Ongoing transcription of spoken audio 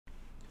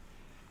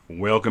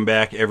Welcome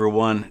back,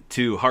 everyone,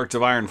 to Hearts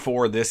of Iron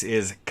 4. This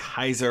is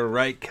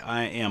Kaiserreich.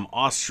 I am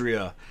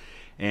Austria,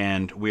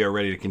 and we are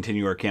ready to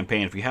continue our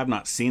campaign. If you have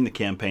not seen the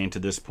campaign to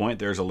this point,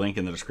 there's a link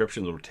in the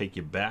description that will take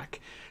you back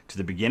to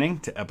the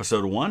beginning, to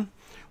episode 1.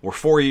 We're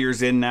 4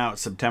 years in now.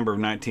 It's September of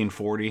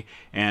 1940,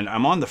 and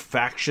I'm on the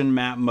faction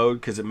map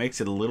mode because it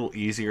makes it a little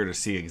easier to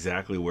see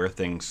exactly where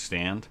things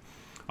stand.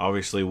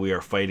 Obviously, we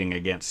are fighting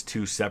against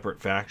two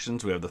separate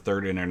factions. We have the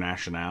Third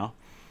Internationale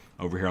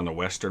over here on the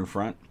Western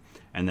Front.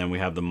 And then we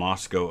have the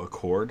Moscow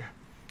Accord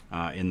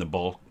in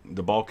the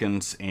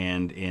Balkans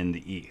and in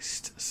the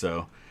East.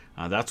 So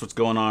that's what's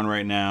going on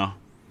right now.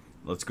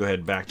 Let's go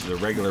ahead back to the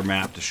regular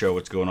map to show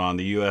what's going on.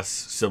 The U.S.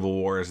 Civil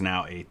War is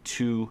now a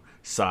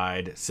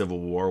two-side civil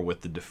war with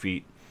the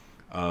defeat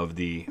of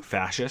the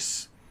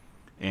fascists.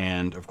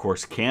 And, of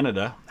course,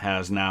 Canada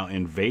has now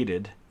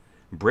invaded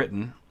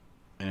Britain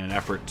in an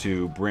effort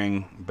to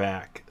bring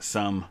back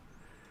some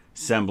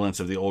semblance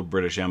of the old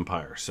British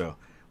Empire. So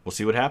we'll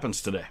see what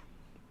happens today.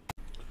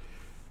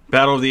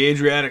 Battle of the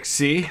Adriatic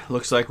Sea.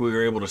 Looks like we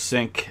were able to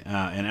sink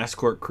an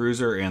escort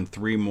cruiser and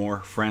 3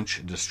 more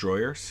French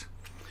destroyers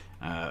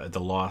at the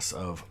loss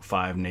of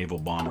 5 naval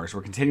bombers.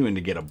 We're continuing to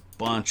get a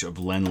bunch of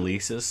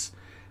Lend-Leases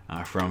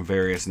from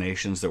various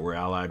nations that we're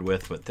allied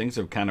with, but things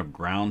have kind of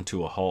ground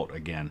to a halt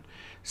again.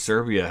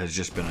 Serbia has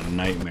just been a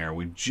nightmare.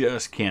 We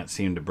just can't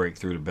seem to break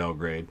through to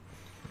Belgrade.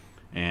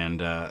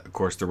 And, of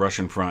course, the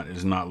Russian front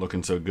is not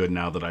looking so good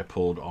now that I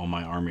pulled all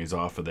my armies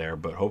off of there,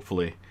 but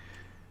hopefully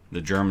the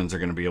Germans are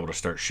going to be able to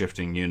start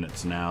shifting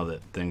units now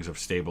that things have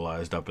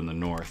stabilized up in the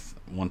north,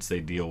 once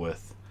they deal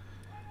with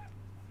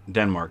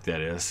Denmark,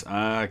 that is.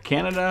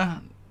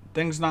 Canada,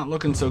 things not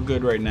looking so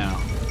good right now.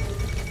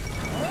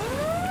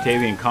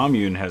 Batavian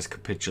Commune has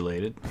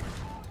capitulated.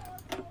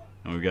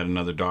 And we've got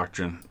another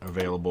doctrine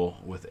available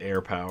with air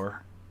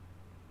power.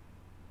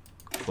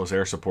 Close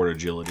air support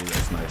agility,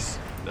 that's nice.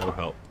 That'll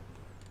help.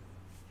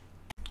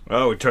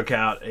 Oh, we took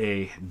out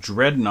a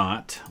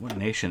dreadnought. What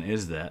nation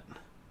is that?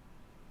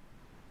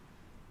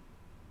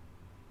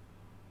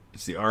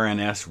 It's the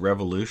RNS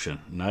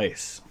Revolution.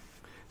 Nice.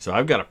 So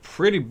I've got a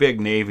pretty big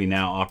navy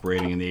now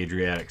operating in the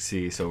Adriatic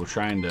Sea, so we're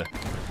trying to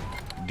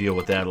deal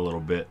with that a little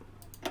bit.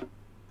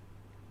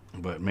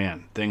 But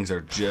man, things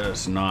are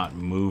just not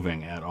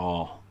moving at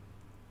all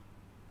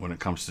when it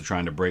comes to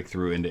trying to break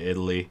through into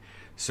Italy,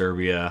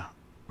 Serbia.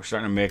 We're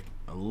starting to make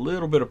a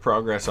little bit of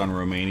progress on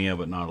Romania,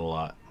 but not a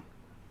lot.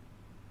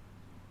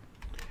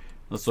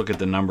 Let's look at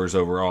the numbers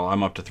overall.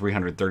 I'm up to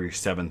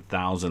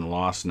 337,000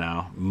 lost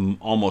now.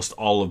 Almost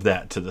all of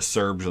that to the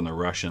Serbs and the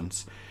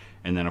Russians.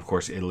 And then, of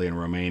course, Italy and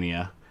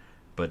Romania.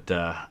 But,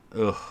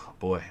 oh,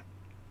 boy.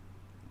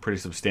 Pretty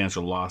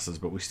substantial losses,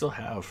 but we still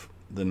have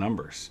the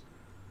numbers.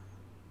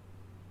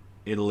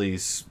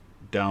 Italy's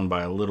down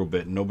by a little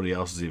bit. Nobody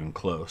else is even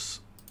close.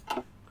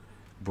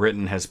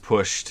 Britain has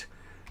pushed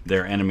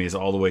their enemies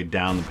all the way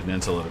down the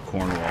peninsula to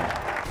Cornwall.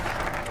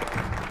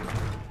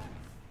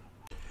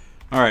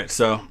 All right,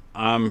 so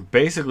I'm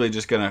basically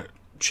just going to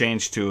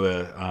change to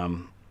a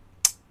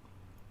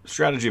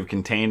strategy of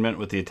containment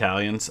with the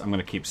Italians. I'm going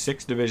to keep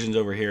 6 divisions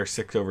over here,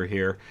 6 over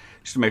here,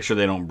 just to make sure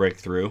they don't break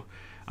through.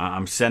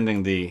 I'm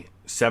sending the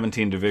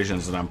 17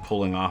 divisions that I'm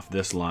pulling off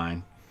this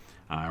line.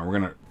 We're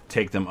going to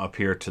take them up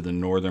here to the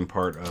northern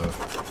part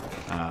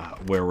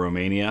of where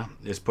Romania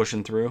is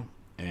pushing through,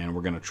 and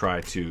we're going to try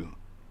to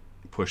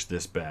push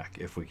this back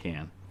if we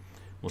can.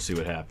 We'll see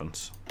what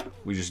happens.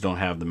 We just don't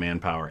have the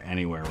manpower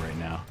anywhere right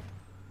now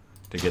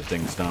to get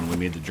things done. We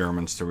need the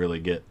Germans to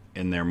really get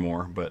in there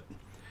more, but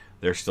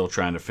they're still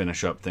trying to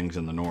finish up things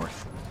in the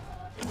north.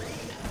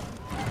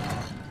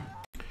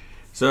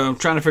 So I'm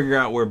trying to figure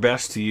out where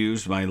best to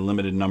use my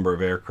limited number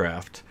of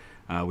aircraft.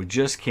 We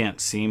just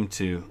can't seem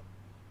to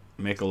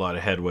make a lot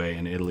of headway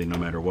in Italy no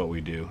matter what we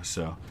do.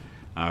 So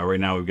right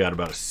now we've got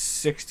about a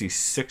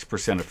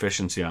 66%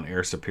 efficiency on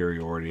air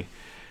superiority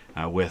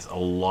with a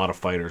lot of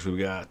fighters. We've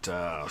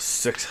got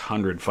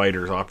 600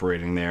 fighters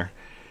operating there.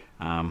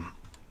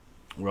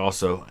 We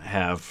also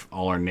have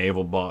all our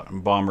naval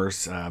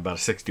bombers, about a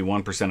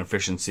 61%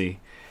 efficiency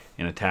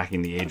in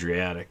attacking the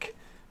Adriatic.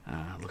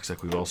 Looks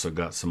like we've also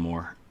got some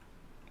more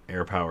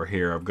air power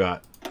here. I've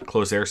got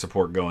close air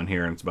support going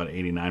here, and it's about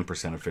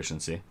 89%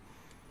 efficiency.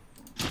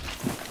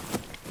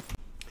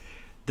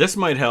 This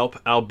might help.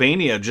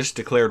 Albania just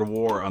declared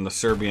war on the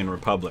Serbian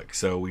Republic,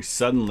 so we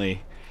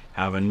suddenly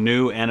have a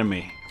new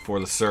enemy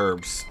for the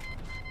Serbs.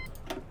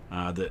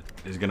 That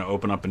is going to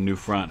open up a new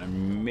front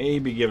and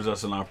maybe gives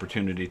us an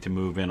opportunity to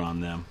move in on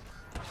them.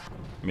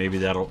 Maybe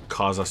that'll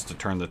cause us to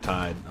turn the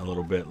tide a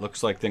little bit.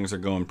 Looks like things are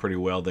going pretty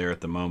well there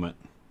at the moment.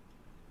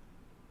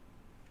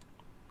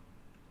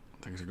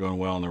 Things are going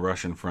well on the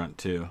Russian front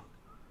too.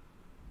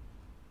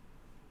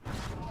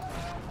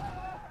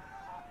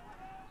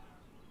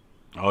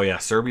 Oh yeah,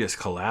 Serbia's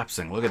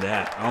collapsing. Look at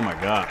that. Oh my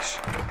gosh.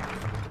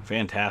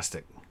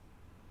 Fantastic.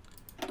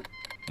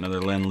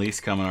 Another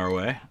Lend-Lease coming our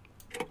way.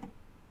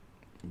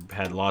 We've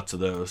had lots of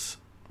those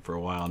for a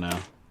while now.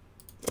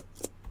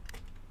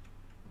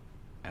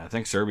 I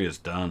think Serbia's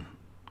done.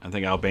 I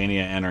think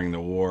Albania entering the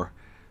war.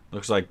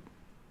 Looks like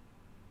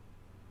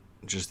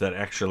Just that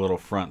extra little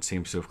front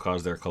seems to have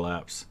caused their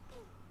collapse.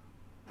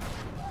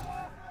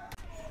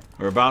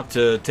 We're about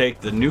to take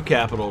the new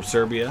capital of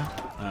Serbia.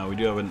 We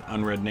do have an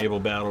unread naval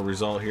battle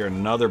result here.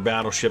 Another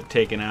battleship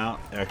taken out.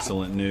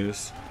 Excellent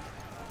news.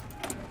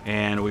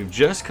 And we've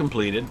just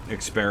completed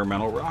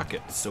experimental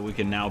rockets, so we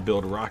can now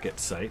build rocket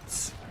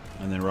sites.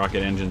 And then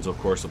rocket engines, of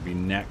course, will be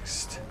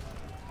next.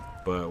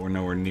 But we're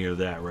nowhere near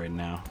that right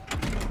now.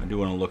 I do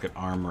want to look at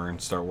armor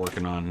and start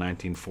working on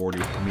 1940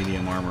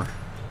 medium armor.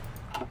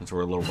 Since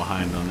we're a little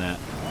behind on that.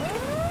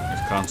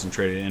 There's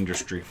concentrated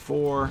industry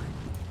 4.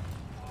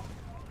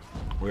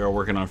 We are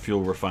working on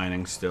fuel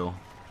refining still.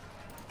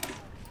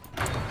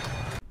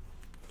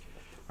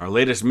 Our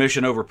latest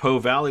mission over Po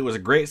Valley was a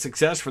great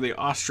success for the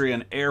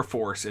Austrian Air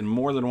Force in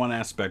more than one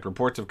aspect.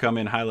 Reports have come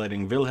in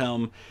highlighting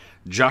Wilhelm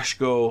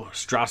Joschko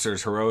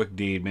Strasser's heroic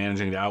deed,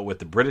 managing to outwit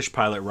the British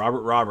pilot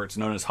Robert Roberts,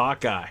 known as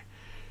Hawkeye.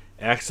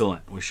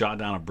 Excellent. We shot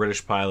down a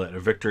British pilot, a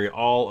victory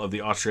all of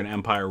the Austrian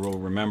Empire will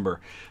remember.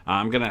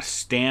 I'm going to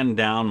stand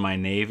down my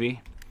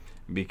Navy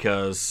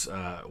because,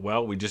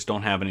 well, we just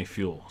don't have any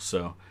fuel.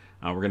 So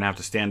we're going to have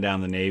to stand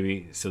down the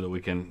Navy so that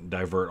we can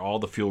divert all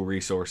the fuel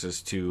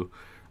resources to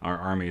our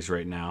armies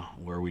right now,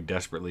 where we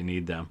desperately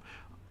need them.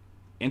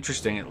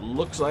 Interesting, it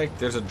looks like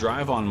there's a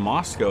drive on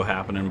Moscow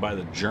happening by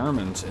the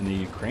Germans and the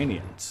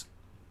Ukrainians.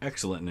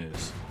 Excellent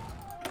news.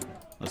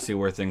 Let's see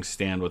where things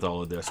stand with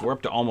all of this. We're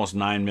up to almost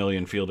 9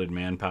 million fielded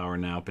manpower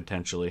now,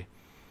 potentially.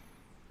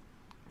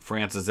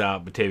 France is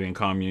out, Batavian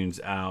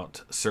Commune's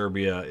out,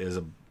 Serbia is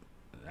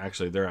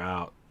actually they're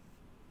out.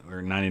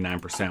 We're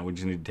 99%. We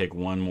just need to take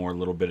one more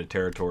little bit of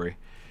territory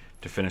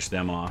to finish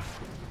them off.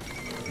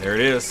 There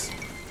it is.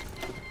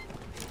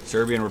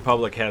 Serbian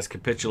Republic has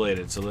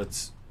capitulated, so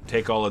let's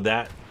take all of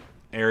that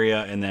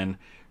area and then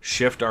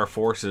shift our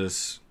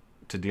forces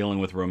to dealing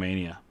with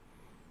Romania.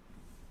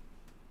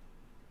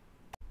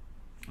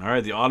 All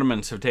right, the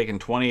Ottomans have taken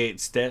 28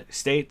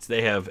 states.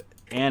 They have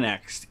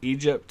annexed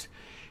Egypt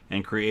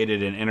and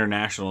created an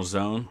international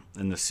zone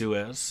in the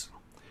Suez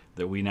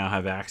that we now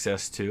have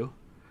access to.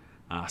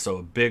 So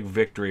a big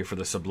victory for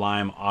the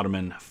Sublime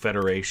Ottoman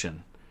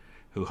Federation,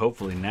 who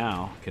hopefully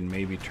now can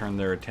maybe turn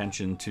their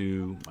attention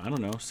to, I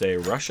don't know, say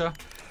Russia.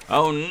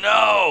 Oh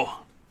no!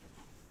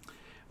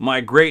 My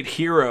great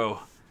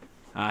hero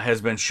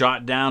has been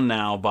shot down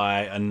now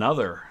by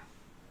another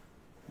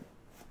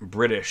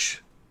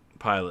British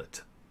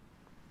pilot.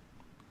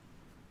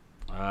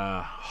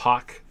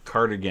 Hawk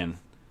Cardigan.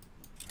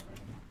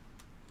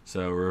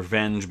 So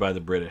revenge by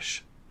the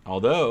British.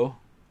 Although,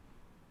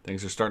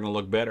 things are starting to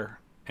look better.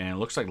 And it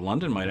looks like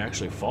London might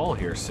actually fall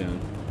here soon.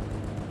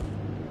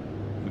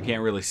 We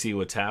can't really see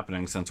what's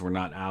happening since we're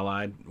not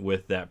allied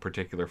with that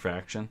particular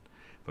faction.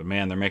 But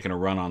man, they're making a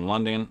run on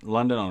London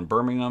on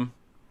Birmingham.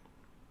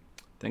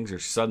 Things are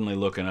suddenly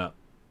looking up.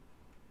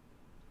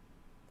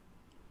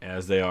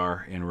 As they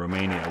are in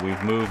Romania.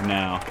 We've moved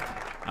now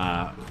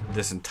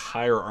this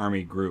entire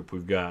army group.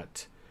 We've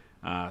got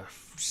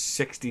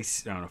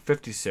 66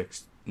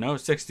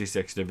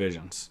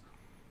 divisions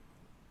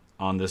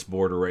on this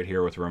border right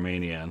here with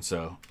Romania. And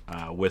so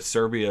with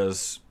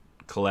Serbia's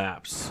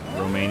collapse,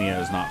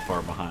 Romania is not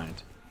far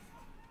behind.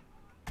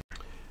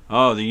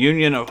 Oh, the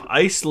Union of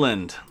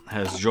Iceland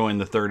has joined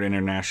the Third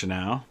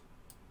Internationale.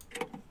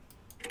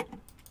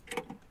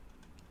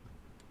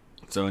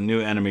 So a new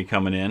enemy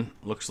coming in.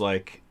 Looks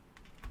like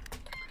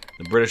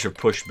the British have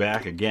pushed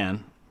back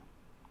again.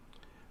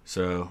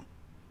 So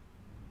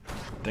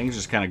things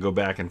just kind of go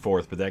back and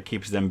forth, but that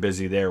keeps them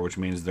busy there, which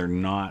means they're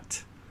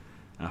not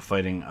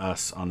fighting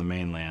us on the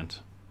mainland.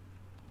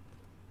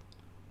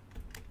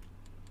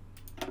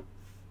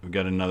 We've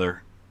got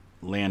another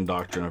land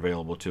doctrine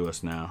available to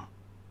us now.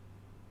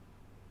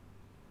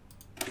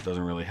 It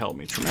doesn't really help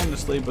me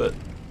tremendously, but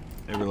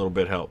every little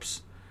bit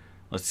helps.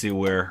 Let's see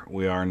where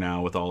we are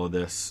now with all of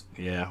this.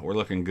 Yeah, we're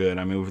looking good.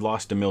 I mean, we've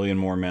lost 1 million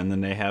more men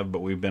than they have,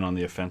 but we've been on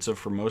the offensive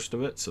for most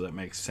of it, so that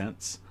makes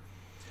sense.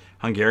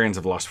 Hungarians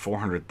have lost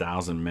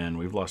 400,000 men.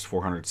 We've lost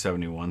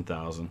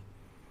 471,000.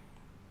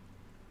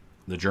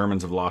 The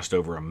Germans have lost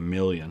over 1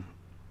 million.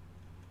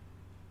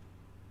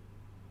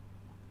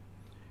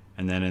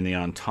 And then in the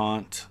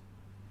Entente,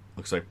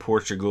 looks like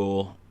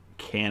Portugal,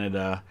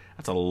 Canada.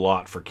 That's a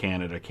lot for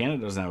Canada.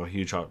 Canada doesn't have a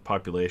huge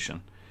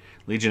population.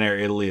 Legionnaire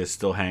Italy is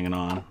still hanging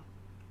on.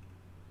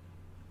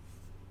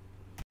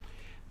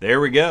 There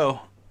we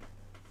go.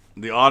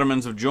 The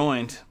Ottomans have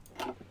joined.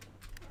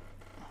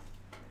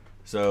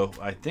 So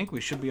I think we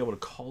should be able to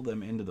call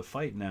them into the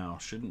fight now,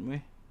 shouldn't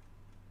we?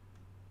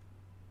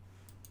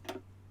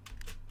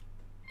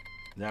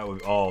 That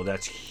would, oh,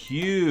 that's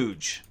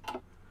huge.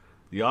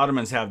 The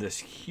Ottomans have this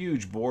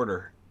huge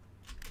border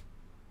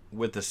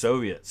with the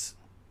Soviets.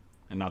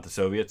 And not the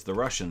Soviets, the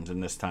Russians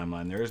in this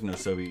timeline. There is no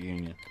Soviet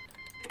Union.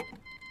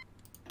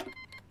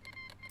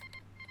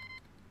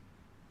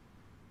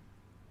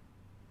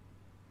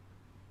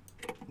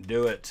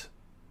 Do it.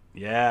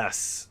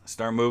 Yes.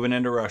 Start moving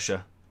into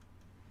Russia.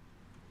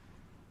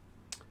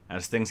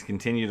 As things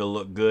continue to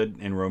look good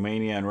in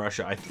Romania and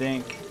Russia, I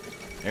think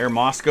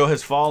Moscow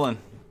has fallen.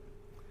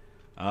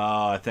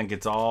 I think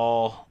it's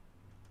all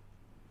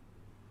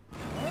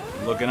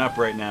Looking up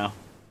right now.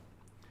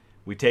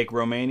 We take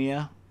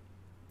Romania.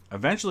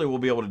 Eventually we'll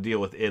be able to deal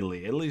with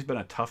Italy. Italy's been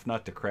a tough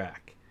nut to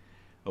crack.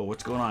 Oh,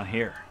 what's going on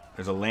here?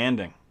 There's a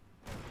landing.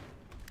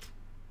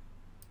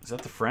 Is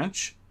that the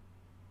French?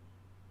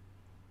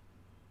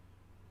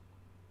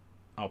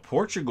 Oh,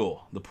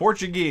 Portugal. The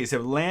Portuguese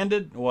have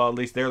landed. Well, at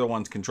least they're the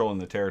ones controlling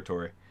the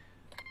territory.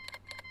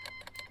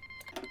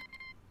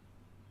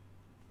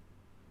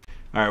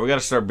 All right, we got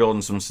to start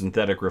building some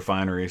synthetic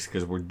refineries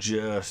because we're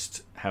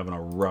just having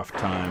a rough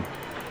time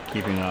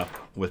keeping up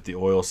with the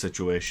oil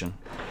situation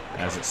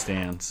as it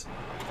stands.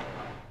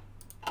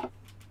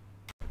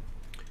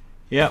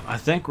 Yeah, I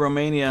think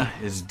Romania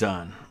is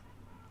done.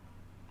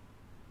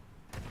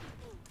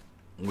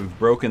 We've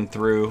broken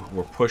through.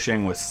 We're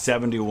pushing with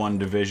 71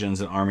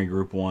 divisions in Army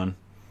Group 1,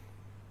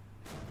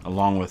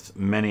 along with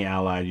many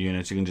allied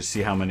units. You can just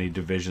see how many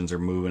divisions are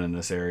moving in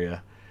this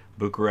area.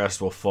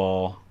 Bucharest will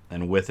fall,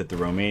 and with it the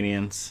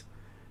Romanians.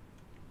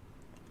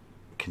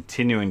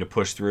 Continuing to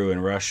push through in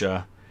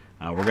Russia.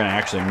 We're going to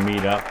actually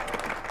meet up.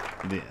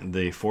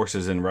 The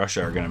forces in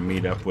Russia are going to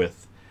meet up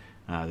with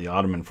the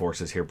Ottoman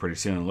forces here pretty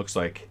soon. It looks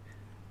like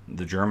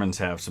the Germans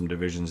have some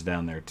divisions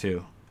down there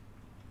too.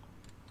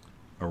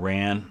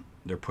 Iran,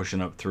 they're pushing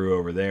up through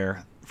over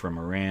there from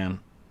Iran.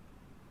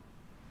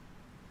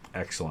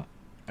 Excellent.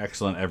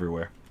 Excellent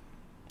everywhere.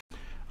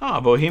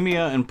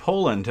 Bohemia and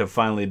Poland have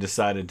finally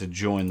decided to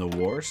join the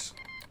wars.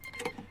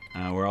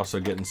 We're also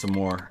getting some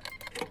more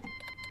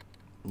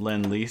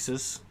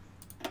Lend-Leases.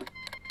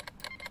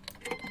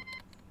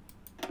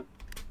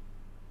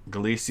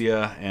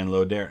 Galicia and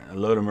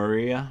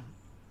Lodomeria.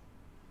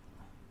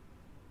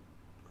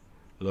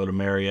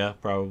 Lodomeria,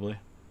 probably.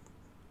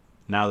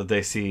 Now that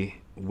they see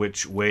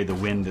which way the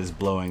wind is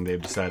blowing,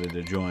 they've decided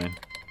to join.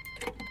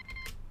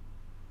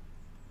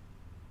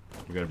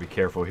 We've got to be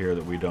careful here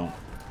that we don't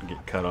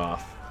get cut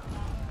off.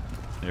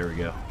 There we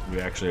go.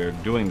 We actually are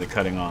doing the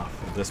cutting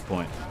off at this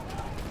point.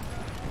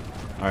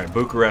 Alright,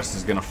 Bucharest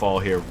is going to fall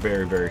here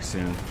very, very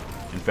soon.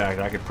 In fact,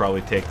 I could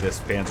probably take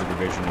this Panzer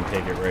Division and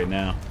take it right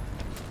now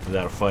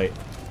without a fight.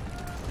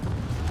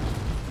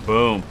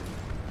 Boom.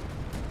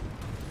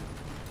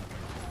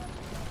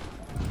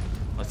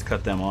 Let's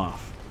cut them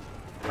off.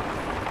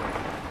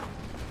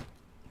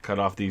 Cut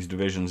off these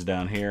divisions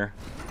down here.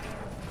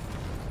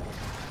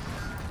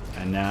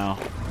 And now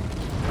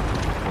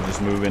we'll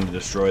just move in to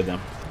destroy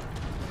them.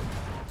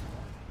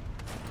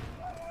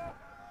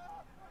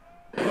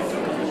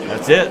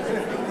 That's it.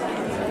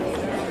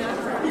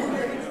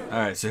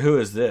 Alright, so who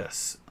is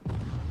this?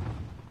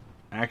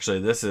 Actually,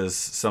 this is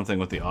something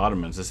with the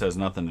Ottomans. This has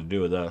nothing to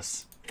do with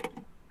us.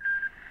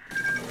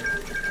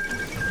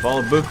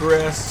 Followed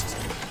Bucharest.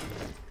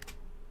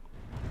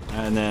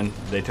 And then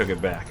they took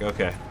it back.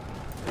 Okay.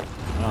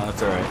 Oh,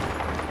 that's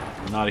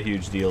alright. Not a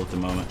huge deal at the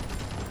moment.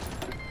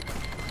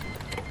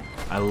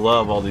 I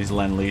love all these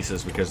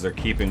Lend-Leases because they're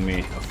keeping me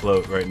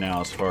afloat right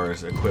now as far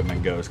as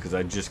equipment goes, because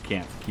I just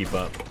can't keep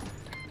up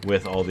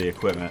with all the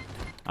equipment.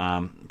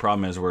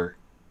 Problem is we're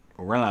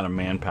running out of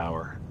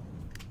manpower.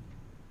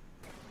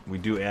 We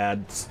do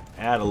add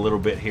a little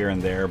bit here and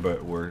there,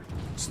 but we're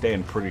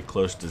staying pretty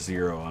close to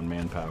zero on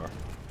manpower.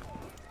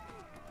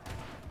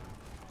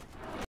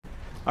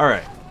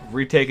 Alright,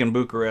 retaken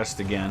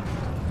Bucharest again,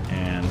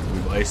 and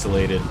we've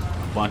isolated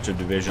a bunch of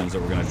divisions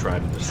that we're going to try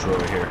to destroy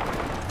here.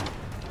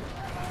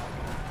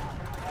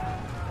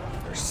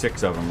 There's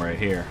 6 of them right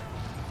here.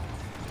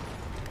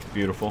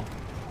 Beautiful.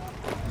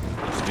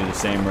 Let's do the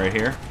same right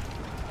here.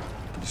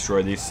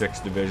 Destroy these 6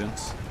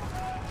 divisions.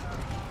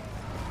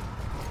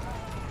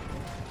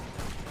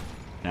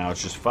 Now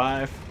it's just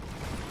 5.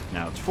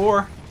 Now it's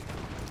 4.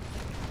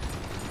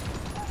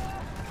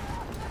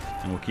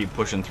 And we'll keep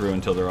pushing through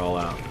until they're all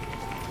out.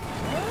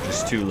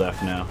 Just 2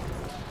 left now.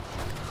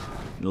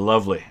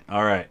 Lovely.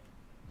 Alright.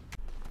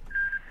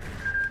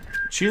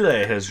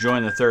 Chile has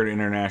joined the 3rd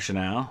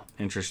Internationale.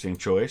 Interesting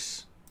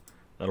choice.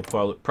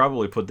 That'll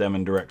probably put them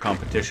in direct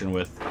competition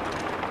with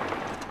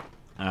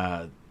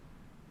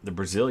the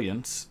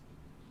Brazilians.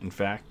 In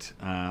fact,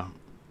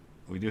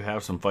 we do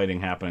have some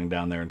fighting happening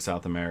down there in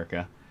South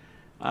America.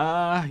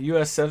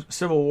 U.S.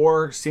 Civil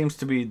War seems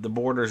to be the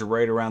borders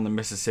right around the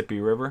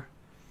Mississippi River.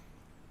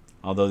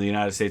 Although the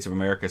United States of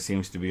America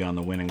seems to be on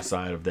the winning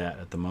side of that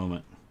at the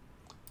moment.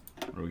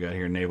 What do we got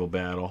here? Naval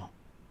battle.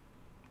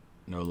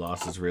 No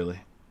losses, really.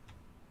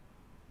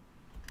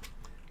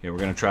 Okay, we're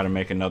going to try to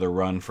make another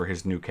run for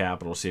his new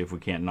capital, see if we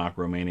can't knock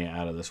Romania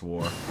out of this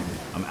war.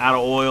 I'm out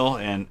of oil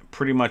and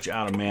pretty much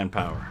out of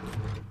manpower.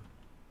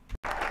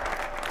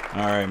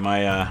 Alright,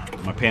 my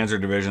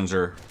Panzer divisions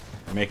are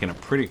making a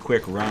pretty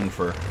quick run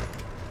for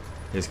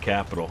his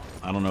capital.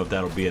 I don't know if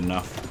that'll be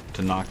enough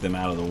to knock them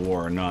out of the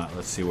war or not.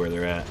 Let's see where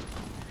they're at.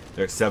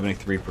 They're at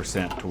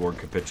 73% toward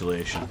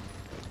capitulation.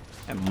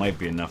 That might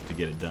be enough to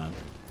get it done.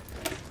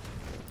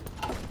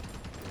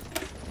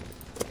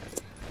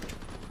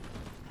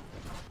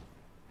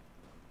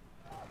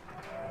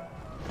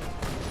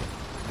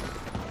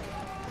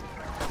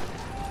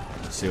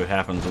 Let's see what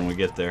happens when we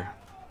get there.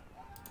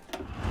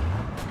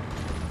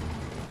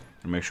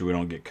 And make sure we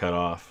don't get cut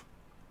off.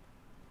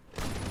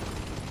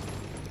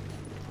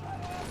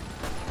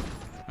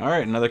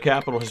 Alright, another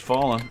capital has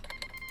fallen.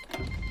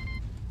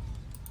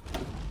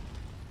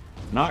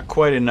 Not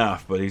quite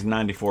enough, but he's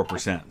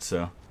 94%,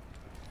 so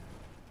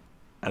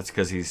that's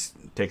because he's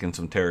taken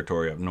some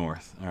territory up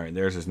north. Alright,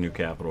 there's his new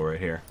capital right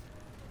here.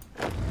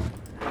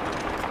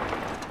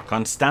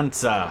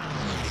 Constanza.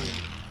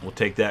 We'll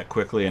take that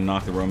quickly and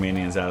knock the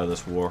Romanians out of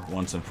this war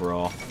once and for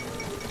all.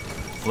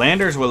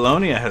 Flanders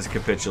Wallonia has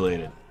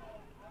capitulated.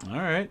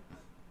 Alright.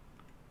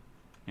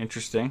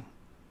 Interesting.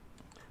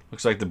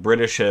 Looks like the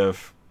British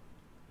have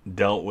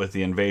dealt with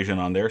the invasion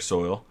on their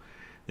soil.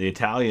 The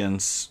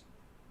Italians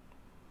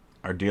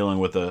are dealing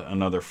with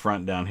another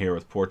front down here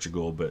with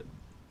Portugal, but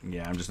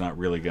yeah, I'm just not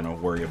really going to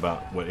worry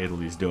about what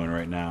Italy's doing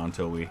right now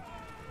until we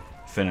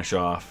finish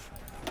off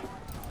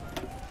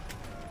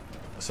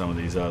some of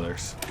these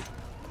others.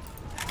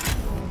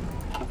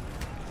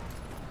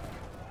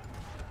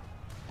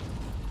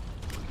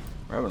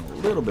 We're having a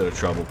little bit of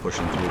trouble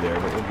pushing through there,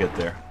 but we'll get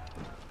there.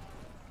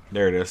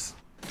 There it is.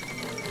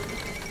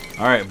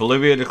 Alright,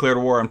 Bolivia declared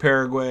war on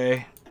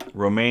Paraguay.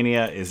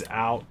 Romania is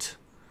out,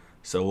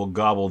 so we'll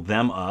gobble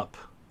them up.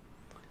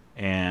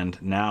 And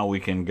now we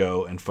can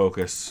go and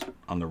focus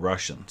on the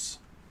Russians.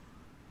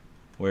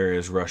 Where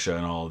is Russia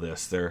in all of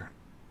this? They're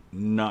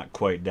not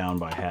quite down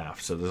by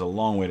half, so there's a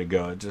long way to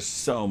go. Just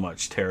so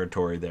much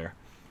territory there.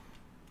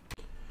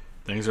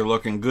 Things are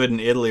looking good in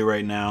Italy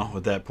right now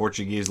with that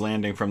Portuguese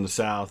landing from the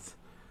south.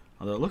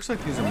 Although it looks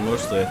like these are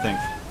mostly, I think,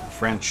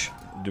 French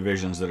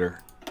divisions that are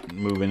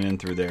moving in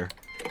through there.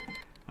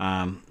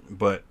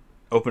 But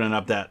opening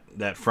up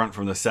that front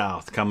from the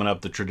south, coming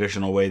up the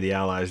traditional way the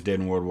Allies did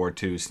in World War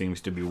II,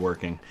 seems to be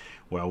working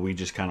while we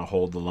just kind of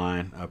hold the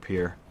line up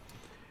here.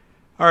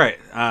 Alright,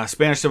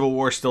 Spanish Civil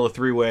War is still a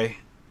three-way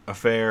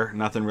affair.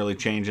 Nothing really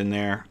changing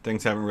there.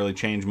 Things haven't really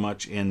changed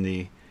much in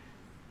the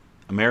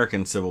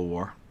American Civil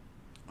War.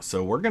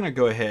 So we're going to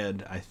go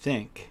ahead, I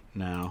think,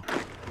 now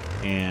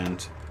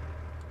and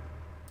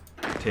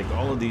take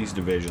all of these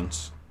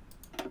divisions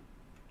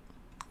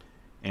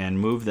and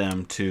move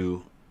them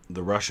to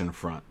the Russian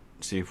front.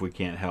 See if we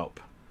can't help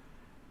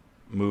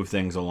move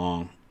things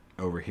along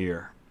over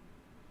here.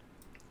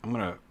 I'm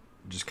going to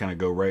just kind of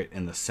go right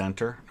in the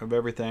center of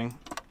everything.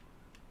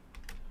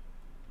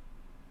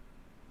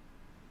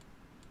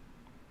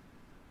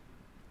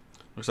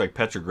 Looks like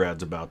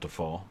Petrograd's about to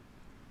fall.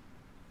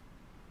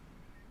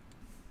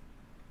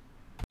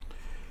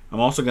 I'm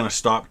also going to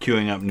stop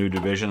queuing up new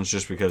divisions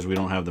just because we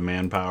don't have the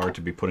manpower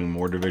to be putting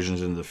more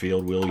divisions into the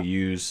field. We'll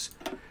use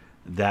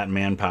that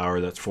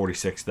manpower, that's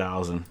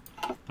 46,000,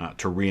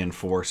 to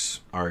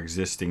reinforce our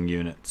existing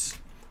units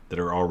that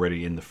are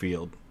already in the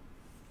field.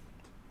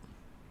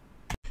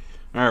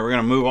 Alright, we're going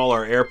to move all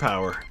our air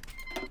power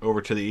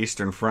over to the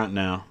Eastern Front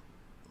now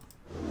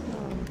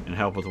and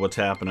help with what's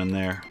happening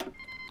there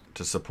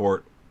to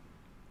support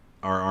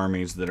our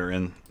armies that are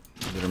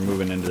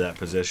moving into that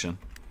position.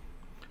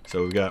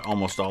 So we've got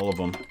almost all of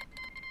them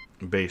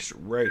based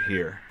right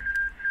here.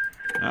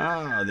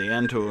 The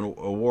end to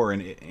a war in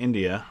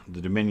India.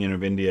 The Dominion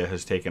of India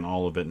has taken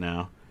all of it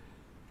now.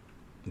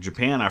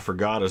 Japan, I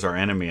forgot, is our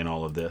enemy in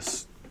all of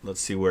this.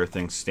 Let's see where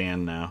things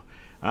stand now.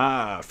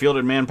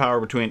 Fielded manpower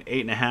between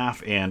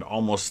 8.5 and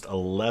almost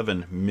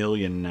 11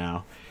 million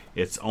now.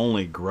 It's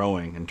only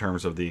growing in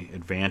terms of the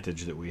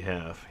advantage that we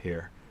have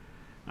here.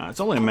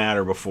 It's only a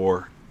matter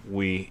before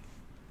we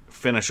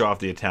finish off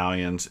the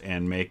Italians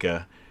and make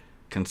a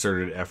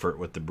concerted effort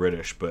with the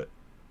British, but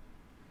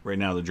right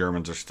now the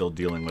Germans are still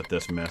dealing with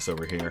this mess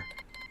over here.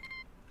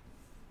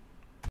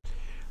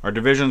 Our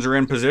divisions are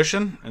in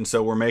position, and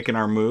so we're making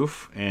our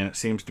move, and it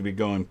seems to be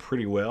going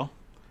pretty well,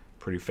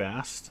 pretty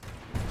fast.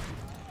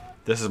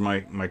 This is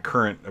my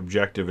current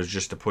objective, is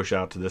just to push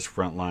out to this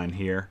front line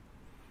here.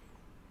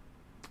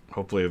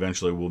 Hopefully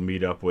eventually we'll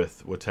meet up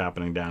with what's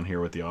happening down here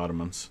with the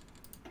Ottomans.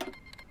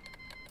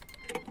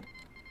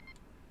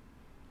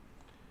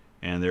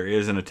 And there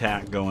is an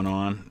attack going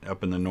on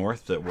up in the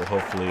north that will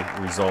hopefully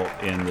result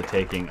in the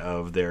taking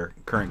of their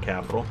current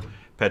capital,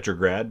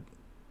 Petrograd.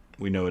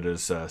 We know it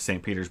as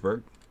St.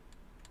 Petersburg.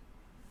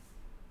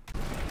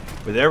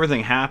 With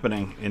everything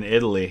happening in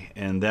Italy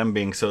and them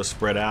being so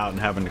spread out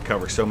and having to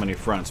cover so many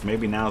fronts,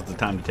 maybe now's the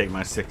time to take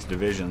my 6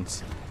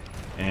 divisions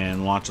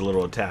and launch a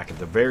little attack. At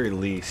the very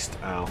least,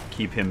 I'll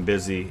keep him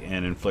busy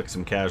and inflict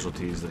some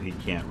casualties that he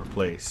can't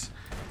replace.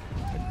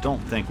 I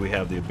don't think we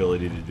have the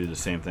ability to do the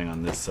same thing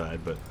on this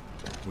side, but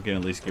we can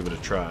at least give it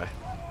a try.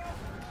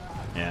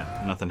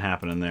 Yeah, nothing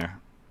happening there.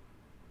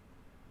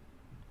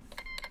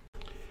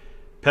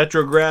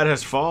 Petrograd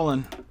has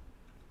fallen.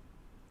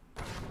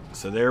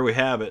 So there we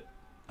have it.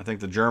 I think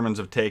the Germans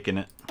have taken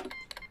it.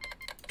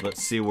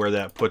 Let's see where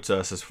that puts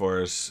us as far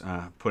as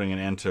putting an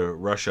end to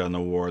Russia in the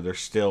war. They're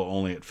still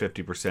only at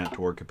 50%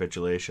 toward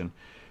capitulation.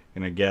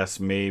 I'm going to guess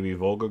maybe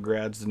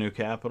Volgograd's the new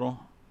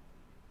capital.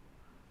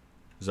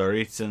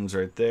 Tsaritsyn's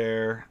right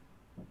there.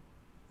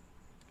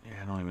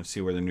 Yeah, I don't even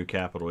see where the new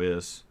capital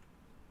is.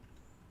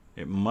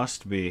 It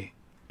must be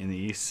in the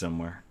east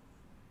somewhere.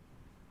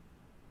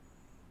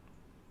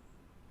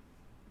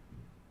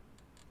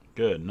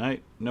 Good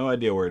night. No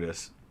idea where it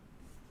is.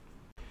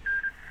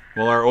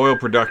 Well, our oil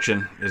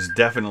production is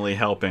definitely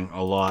helping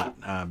a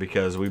lot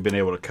because we've been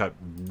able to cut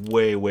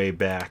way, way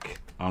back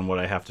on what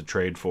I have to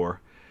trade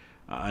for.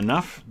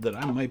 Enough that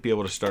I might be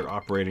able to start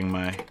operating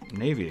my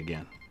Navy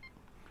again,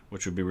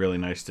 which would be really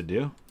nice to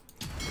do.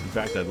 In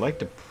fact, I'd like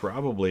to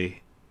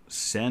probably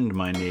send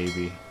my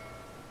Navy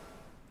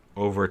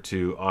over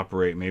to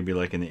operate maybe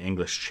like in the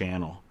English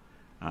Channel.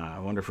 I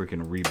wonder if we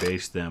can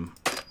rebase them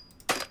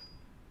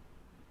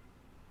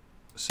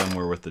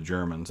somewhere with the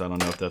Germans. I don't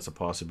know if that's a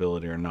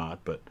possibility or not,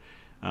 but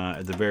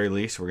at the very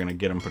least, we're going to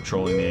get them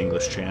patrolling the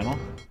English Channel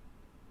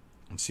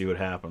and see what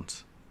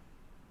happens.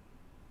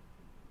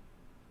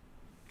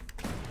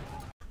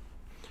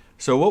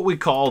 So what we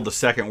call the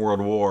Second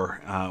World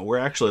War, we're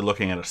actually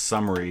looking at a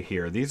summary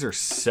here. These are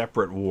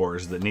separate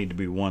wars that need to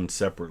be won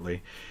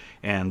separately.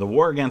 And the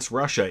war against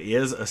Russia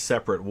is a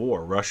separate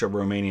war, Russia,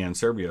 Romania, and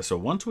Serbia. So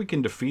once we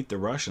can defeat the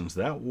Russians,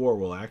 that war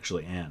will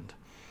actually end.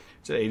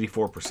 It's at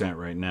 84%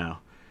 right now.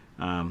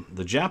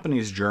 The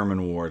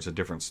Japanese-German war is a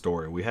different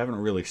story. We haven't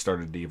really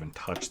started to even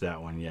touch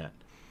that one yet.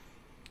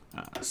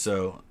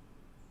 So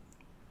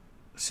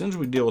as soon as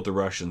we deal with the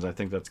Russians, I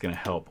think that's going to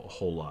help a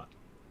whole lot.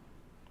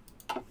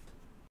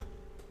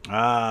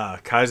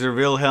 Kaiser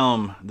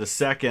Wilhelm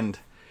II,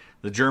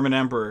 the German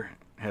emperor,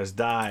 has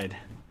died.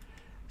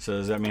 So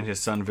does that mean his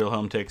son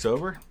Wilhelm takes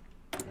over?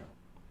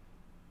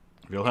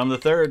 Wilhelm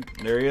III,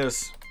 there he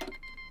is.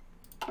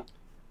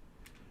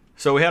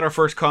 So we had our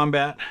first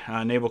combat,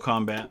 naval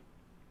combat,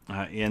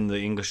 in the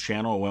English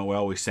Channel. It went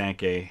well. We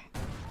sank a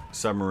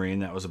submarine.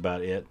 That was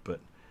about it. But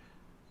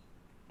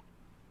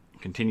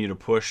continue to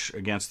push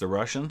against the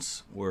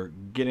Russians. We're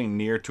getting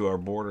near to our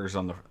borders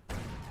on the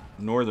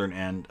northern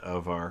end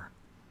of our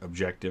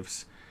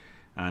objectives.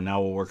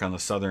 Now we'll work on the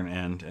southern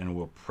end, and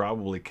we'll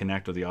probably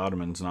connect with the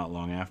Ottomans not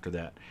long after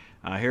that.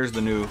 Here's the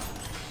new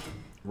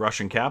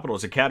Russian capital.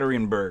 It's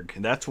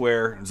Ekaterinburg. That's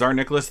where Tsar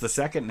Nicholas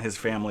II and his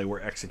family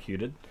were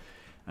executed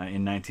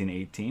in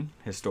 1918,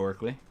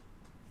 historically.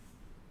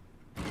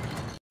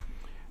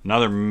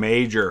 Another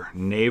major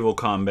naval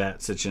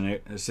combat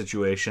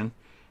situation,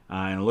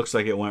 and it looks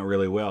like it went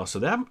really well. So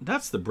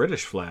that's the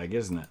British flag,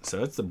 isn't it?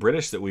 So it's the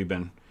British that we've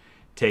been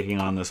taking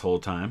on this whole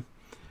time.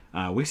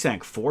 We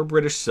sank 4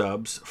 British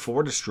subs,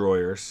 4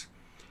 destroyers,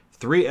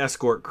 3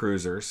 escort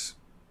cruisers,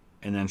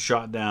 and then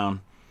shot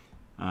down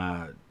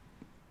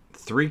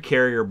 3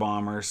 carrier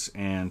bombers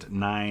and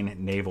 9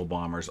 naval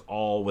bombers,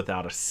 all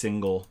without a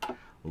single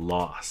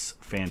loss.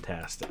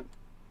 Fantastic.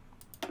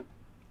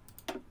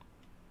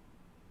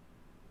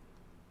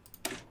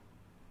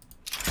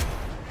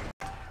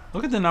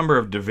 Look at the number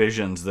of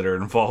divisions that are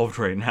involved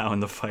right now in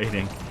the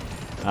fighting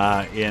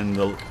in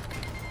the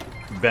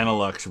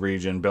Benelux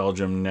region,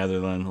 Belgium,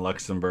 Netherlands,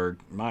 Luxembourg.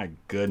 My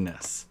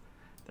goodness,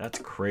 that's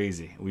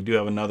crazy. We do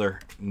have another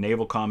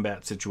naval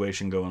combat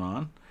situation going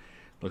on.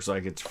 Looks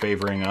like it's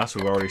favoring us.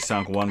 We've already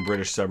sunk 1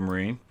 British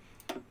submarine.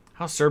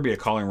 How's Serbia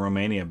calling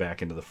Romania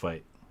back into the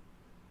fight?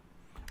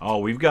 Oh,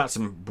 we've got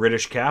some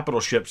British capital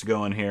ships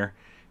going here.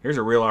 Here's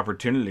a real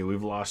opportunity.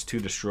 We've lost 2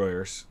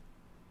 destroyers.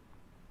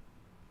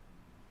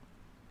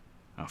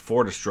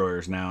 4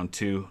 destroyers now and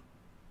 2.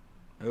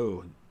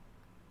 Oh,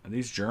 are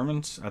these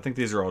Germans? I think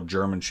these are all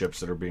German ships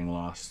that are being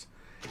lost.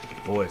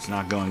 Boy, it's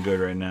not going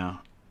good right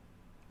now.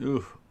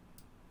 Ooh.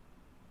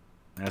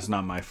 That's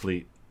not my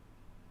fleet.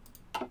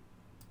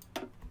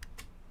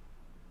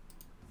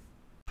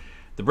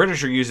 The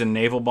British are using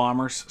naval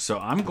bombers, so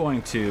I'm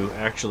going to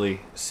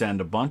actually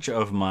send a bunch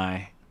of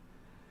my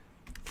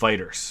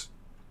fighters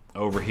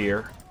over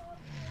here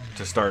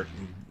to start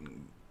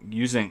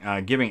using,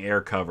 giving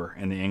air cover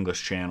in the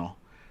English Channel.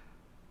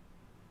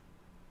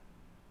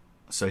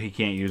 So he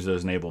can't use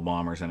those naval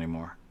bombers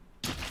anymore.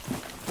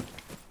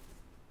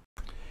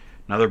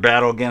 Another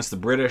battle against the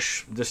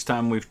British. This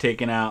time we've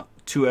taken out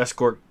 2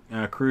 escort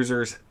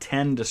cruisers,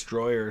 10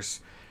 destroyers,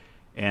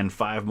 and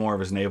 5 more of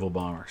his naval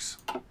bombers.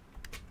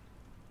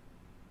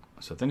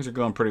 So things are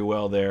going pretty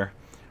well there.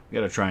 We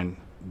got to try and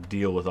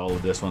deal with all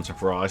of this once and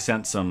for all. I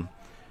sent some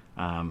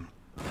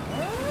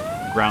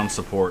ground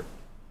support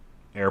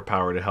air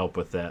power to help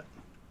with that.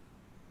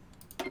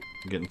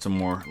 Getting some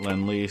more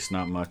Lend-Lease.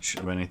 Not much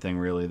of anything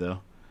really,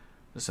 though.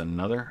 This is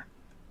another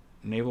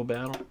naval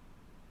battle.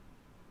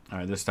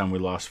 Alright, this time we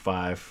lost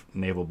 5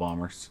 naval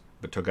bombers,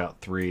 but took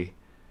out 3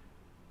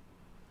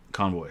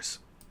 convoys.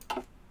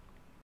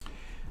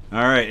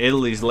 Alright,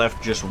 Italy's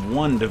left just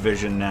 1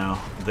 division now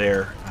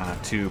there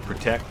to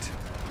protect.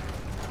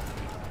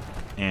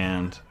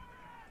 And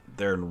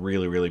they're in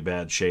really, really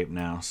bad shape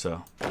now,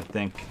 so I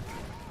think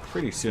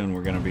pretty soon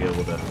we're going to be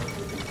able to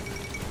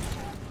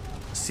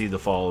see the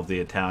fall of the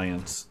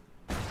Italians.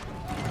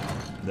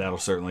 That'll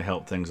certainly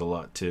help things a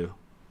lot too.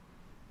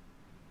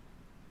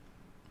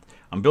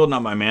 I'm building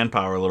up my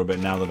manpower a little bit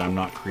now that I'm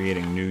not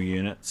creating new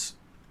units.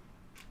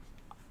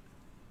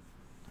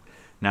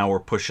 Now we're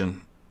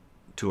pushing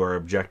to our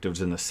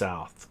objectives in the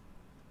south.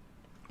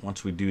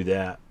 Once we do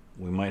that,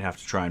 we might have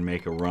to try and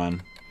make a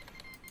run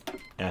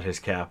at his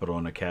capital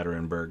in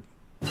Ekaterinburg.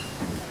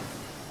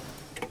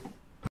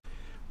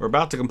 We're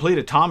about to complete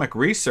atomic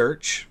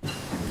research.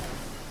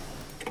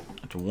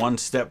 It's one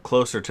step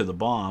closer to the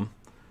bomb.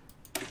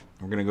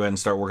 We're going to go ahead and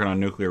start working on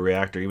nuclear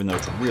reactor, even though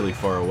it's really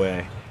far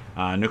away.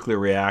 Nuclear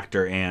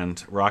reactor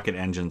and rocket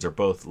engines are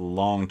both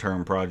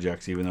long-term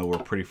projects, even though we're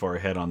pretty far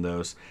ahead on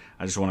those.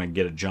 I just want to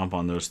get a jump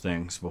on those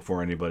things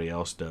before anybody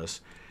else does.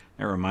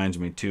 That reminds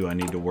me, too, I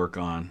need to work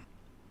on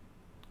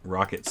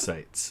rocket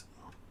sites.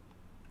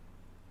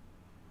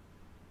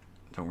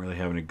 Don't really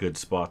have any good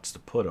spots to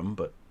put them,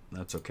 but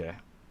that's okay.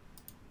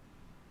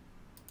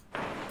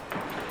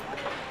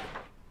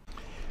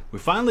 We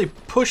finally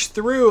pushed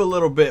through a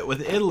little bit with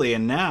Italy,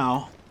 and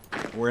now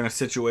we're in a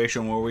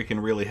situation where we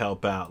can really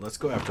help out. Let's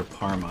go after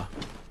Parma.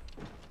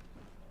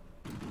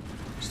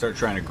 Start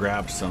trying to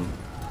grab some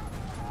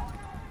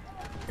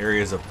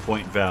areas of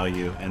point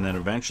value, and then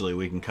eventually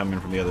we can come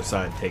in from the other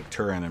side, take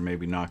Turin, and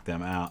maybe knock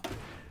them out.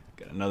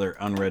 Got another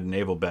unread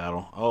naval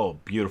battle. Oh,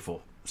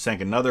 beautiful.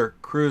 Sank another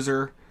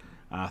cruiser,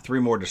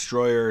 3 more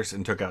destroyers,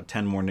 and took out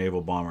 10 more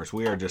naval bombers.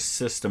 We are just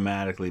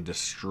systematically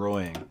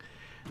destroying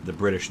the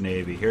British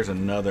Navy. Here's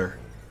another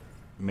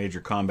major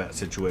combat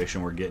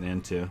situation we're getting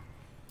into.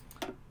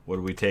 What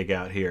did we take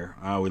out here?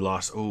 We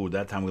lost,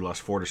 that time we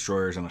lost 4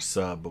 destroyers and a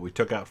sub, but we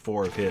took out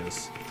 4 of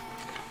his.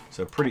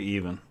 So pretty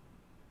even.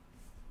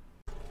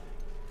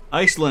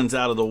 Iceland's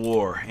out of the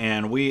war,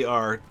 and we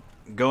are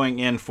going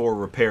in for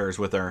repairs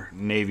with our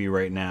Navy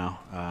right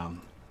now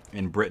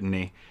in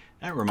Brittany.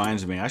 That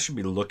reminds me, I should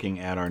be looking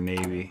at our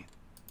Navy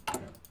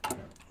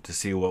to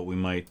see what we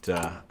might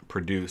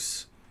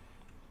produce.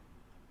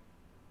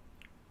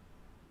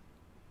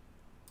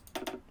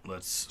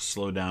 Let's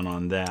slow down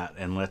on that,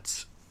 and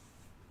let's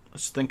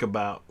think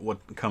about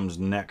what comes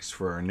next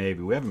for our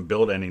Navy. We haven't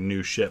built any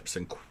new ships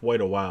in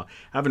quite a while.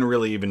 I haven't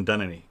really even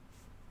done any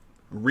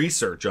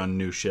research on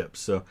new ships.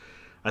 So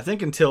I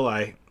think until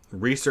I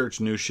research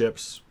new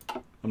ships,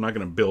 I'm not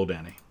going to build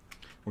any.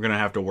 We're going to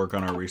have to work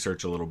on our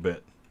research a little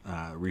bit.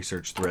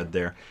 Research thread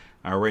there.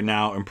 Right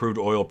now, improved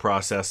oil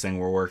processing.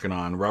 We're working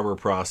on rubber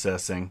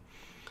processing.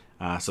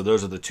 So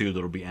those are the 2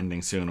 that will be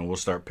ending soon, and we'll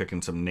start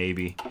picking some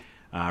Navy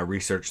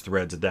research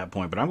threads at that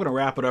point. But I'm going to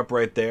wrap it up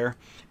right there.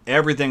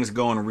 Everything's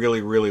going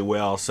really, really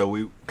well, so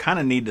we kind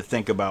of need to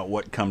think about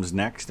what comes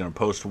next in a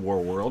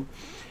post-war world.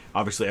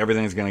 Obviously,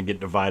 everything's going to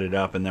get divided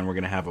up, and then we're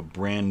going to have a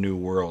brand new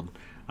world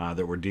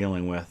that we're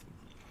dealing with.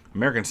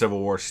 American Civil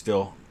War is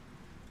still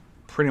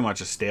pretty much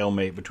a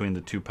stalemate between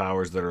the 2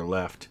 powers that are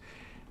left,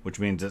 which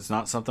means it's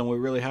not something we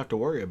really have to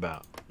worry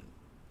about.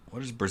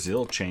 What does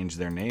Brazil change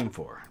their name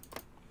for?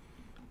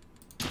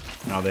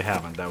 No, they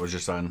haven't. That was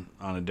just on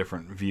a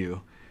different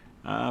view.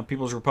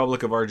 People's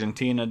Republic of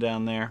Argentina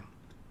down there.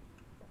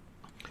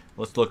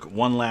 Let's look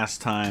one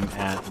last time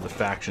at the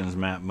factions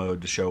map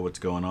mode to show what's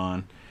going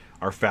on.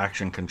 Our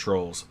faction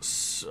controls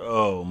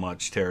so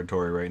much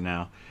territory right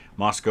now.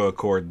 Moscow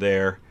Accord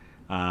there.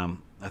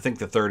 I think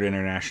the Third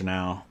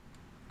Internationale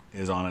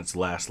is on its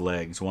last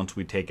legs. Once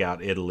we take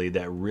out Italy,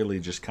 that really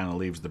just kind of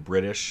leaves the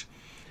British.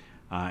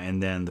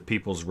 And then the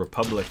People's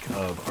Republic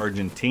of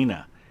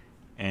Argentina.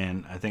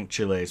 And I think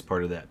Chile is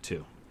part of that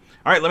too.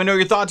 All right, let me know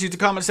your thoughts. Use the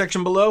comment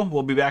section below.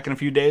 We'll be back in a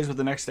few days with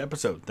the next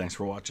episode. Thanks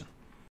for watching.